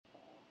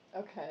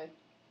Okay.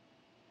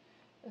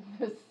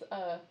 This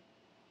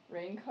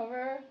rain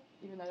cover,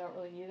 even though I don't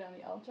really need it on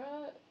the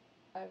Ultra,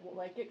 I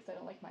like it because I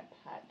don't like my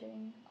pad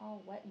getting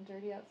all wet and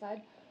dirty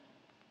outside.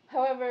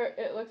 However,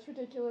 it looks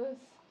ridiculous,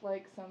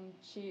 like some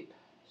cheap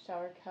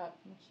shower cap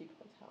from a cheap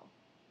hotel.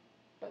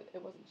 But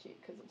it wasn't cheap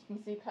because it's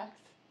from C-Packs.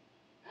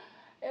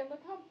 And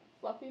look how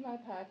fluffy my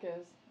pack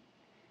is.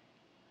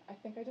 I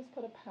think I just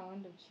put a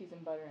pound of cheese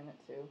and butter in it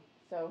too.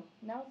 So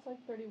now it's like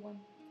 31.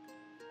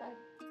 Bye.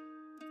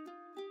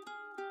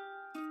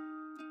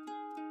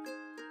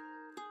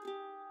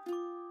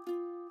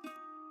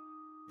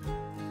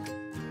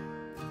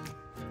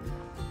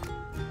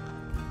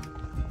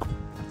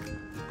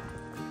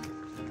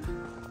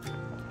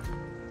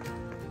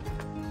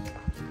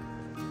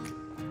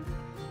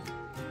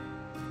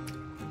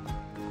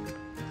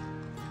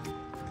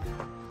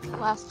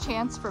 Last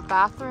chance for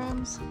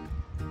bathrooms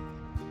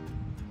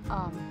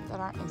that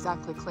aren't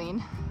exactly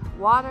clean.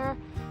 Water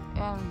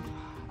and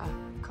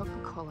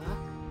Coca-Cola,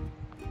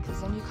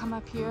 because then you come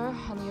up here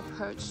and the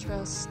approach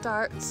trail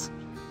starts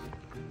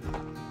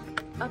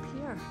up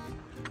here.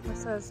 It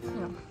says, you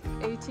know,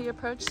 AT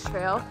approach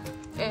trail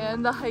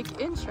and the hike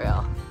in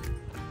trail.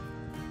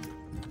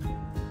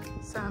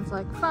 Sounds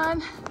like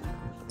fun.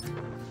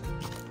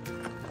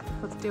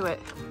 Let's do it.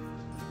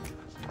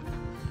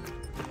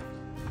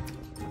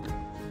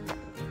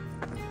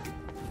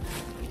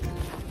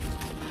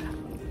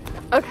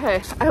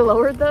 Okay, I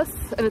lowered this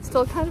and it's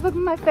still kind of up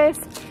in my face.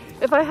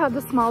 If I had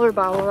the smaller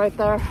bottle right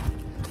there,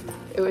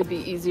 it would be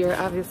easier,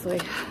 obviously.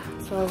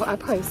 So I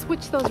probably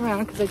switch those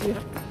around because I do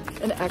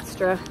have an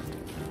extra.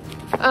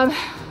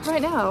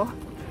 Right now,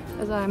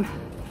 as I'm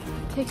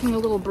taking a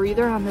little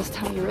breather on this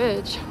tiny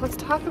ridge, let's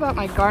talk about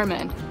my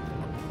Garmin.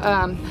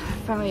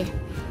 Finally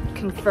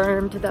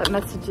confirmed that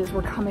messages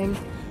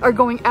are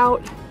going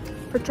out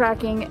for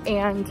tracking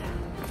and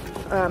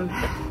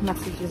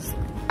messages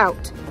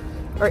out.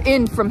 Or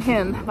in from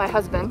him, my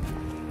husband.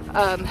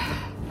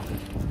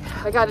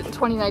 I got it in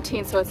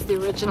 2019, so it's the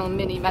original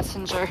mini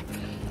messenger,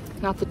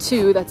 not the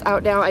 2 that's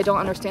out now. I don't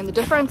understand the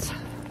difference,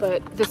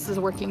 but this is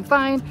working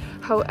fine.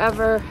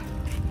 However,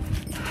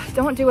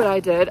 don't do what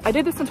I did. I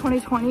did this in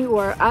 2020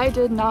 where I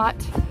did not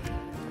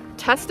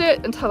test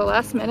it until the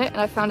last minute and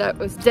I found out it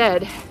was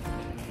dead.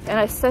 And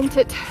I sent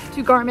it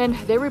to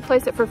Garmin, they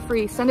replaced it for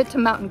free, sent it to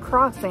Mountain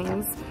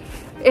Crossings,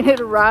 and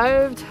it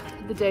arrived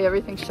the day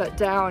everything shut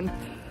down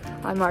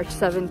on March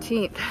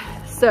 17th.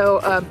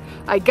 So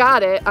I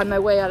got it on my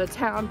way out of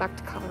town back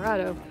to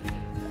Colorado.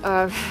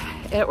 And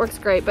it works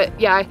great, but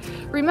yeah,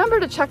 remember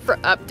to check for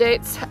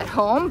updates at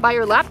home by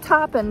your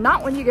laptop and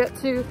not when you get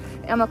to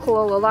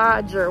Amicalola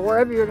Lodge or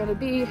wherever you're gonna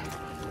be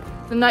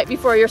the night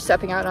before you're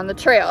stepping out on the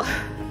trail.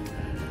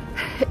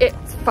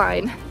 It's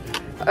fine.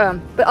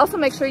 But also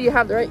make sure you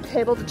have the right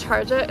cable to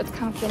charge it. It's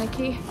kind of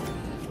finicky,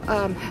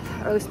 or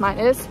at least mine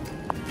is.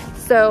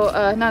 So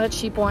not a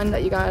cheap one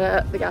that you got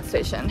at the gas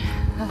station.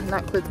 And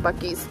that includes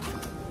Buc-ee's.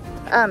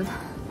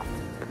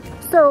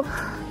 So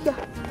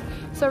yeah,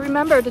 so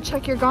remember to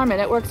check your Garmin.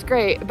 It works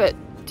great, but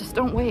just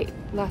don't wait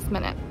last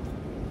minute.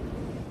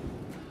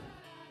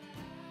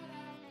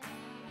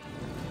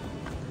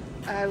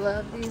 I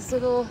love these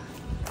little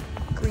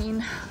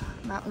green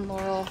mountain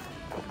laurel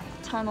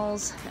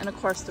tunnels and of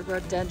course the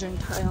rhododendron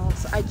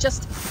tiles. I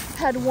just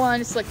had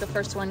one, it's like the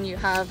first one you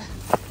have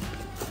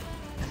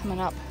coming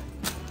up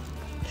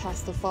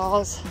past the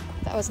falls.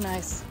 That was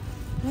nice.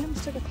 I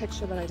almost took a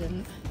picture, but I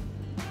didn't.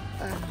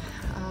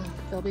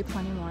 There'll be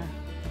plenty more.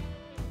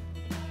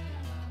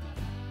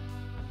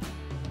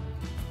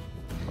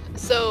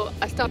 So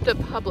I stopped at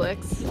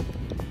Publix,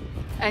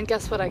 and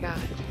guess what I got?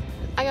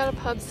 I got a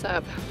pub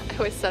sub. I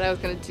always said I was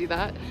gonna do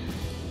that,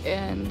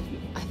 and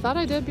I thought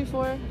I did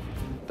before,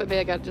 but maybe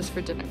I got it just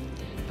for dinner.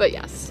 But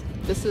yes,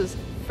 this is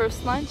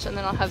first lunch, and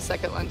then I'll have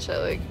second lunch at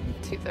like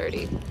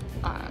 2:30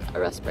 on a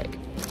rest break.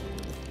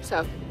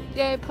 So,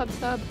 yay, pub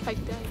sub,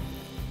 hike day.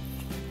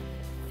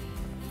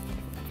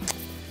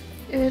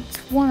 It's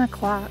 1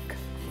 o'clock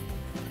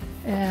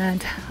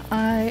and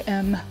I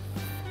am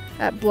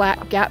at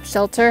Black Gap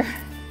Shelter.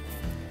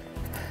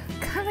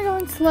 Kind of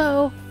going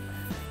slow,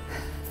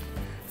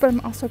 but I'm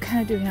also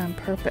kind of doing it on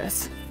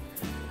purpose.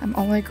 I'm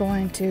only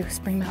going to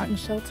Spring Mountain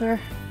Shelter,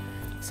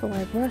 so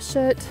I rush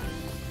it,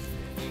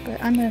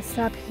 but I'm gonna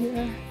stop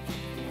here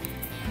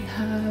and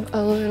have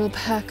a little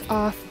pack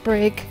off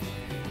break,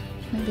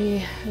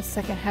 maybe the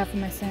second half of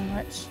my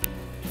sandwich.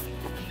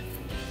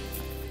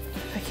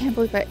 I can't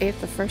believe I ate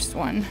the first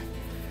one,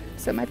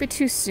 so it might be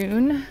too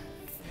soon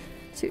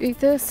to eat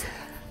this,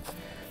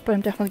 but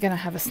I'm definitely gonna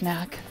have a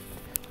snack.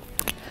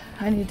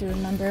 I need to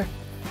remember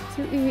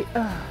to eat,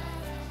 I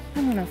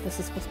don't know if this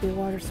is supposed to be a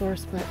water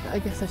source, but I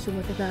guess I should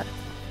look at that.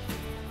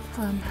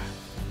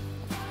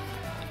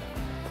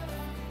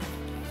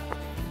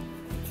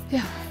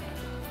 Yeah,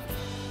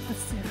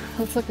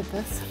 let's look at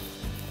this.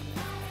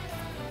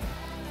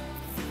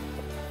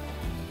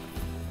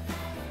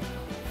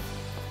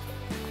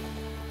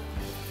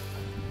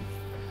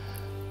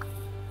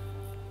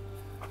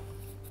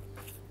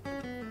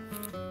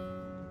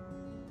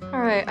 All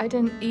right, I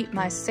didn't eat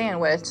my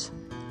sandwich.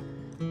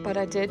 but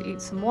I did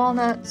eat some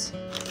walnuts,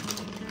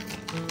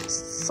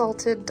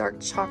 salted dark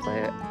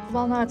chocolate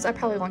walnuts. I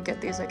probably won't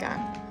get these again.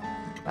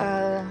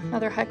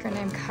 Another hiker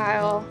named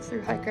Kyle,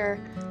 thru hiker,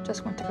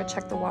 just went to go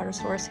check the water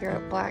source here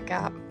at Black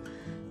Gap.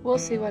 We'll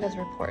see what his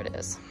report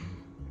is.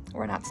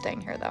 We're not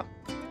staying here though.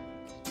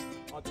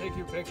 I'll take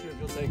your picture if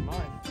you'll take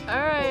mine. All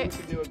right. Or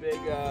we can do a big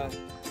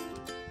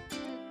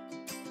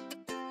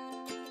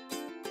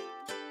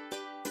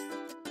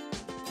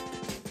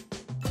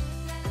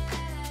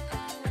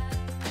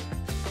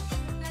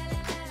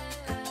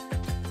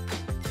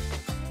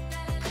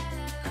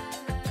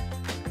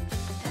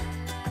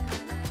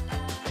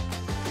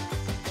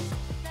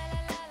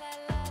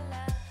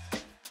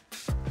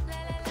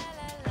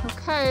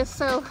Okay,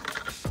 so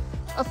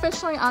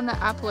officially on the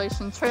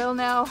Appalachian Trail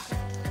now.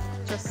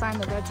 Just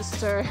signed the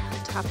register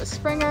to have a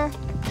Springer.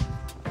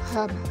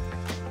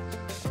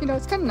 You know,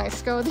 it's kind of nice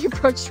to go the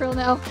approach trail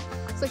now.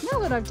 It's like, now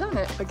that I've done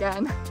it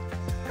again,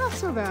 not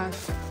so bad.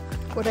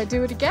 Would I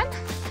do it again?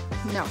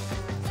 No.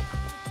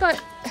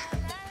 But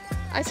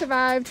I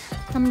survived.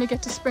 I'm gonna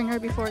get to Springer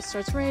before it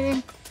starts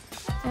raining.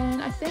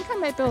 And I think I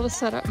might be able to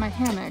set up my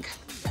hammock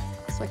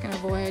so I can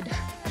avoid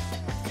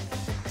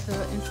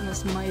the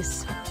infamous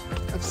mice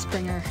of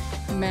Springer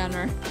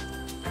Manor.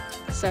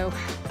 So,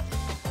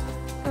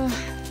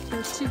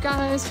 there's two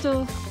guys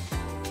still,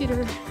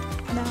 Peter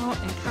now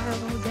and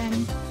Kyle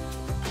again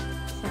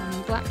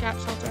from Black Gap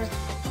Shelter.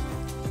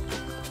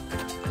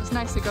 It was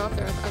nice to go up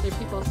there with other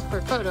people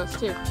for photos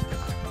too.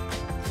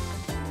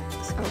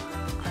 So,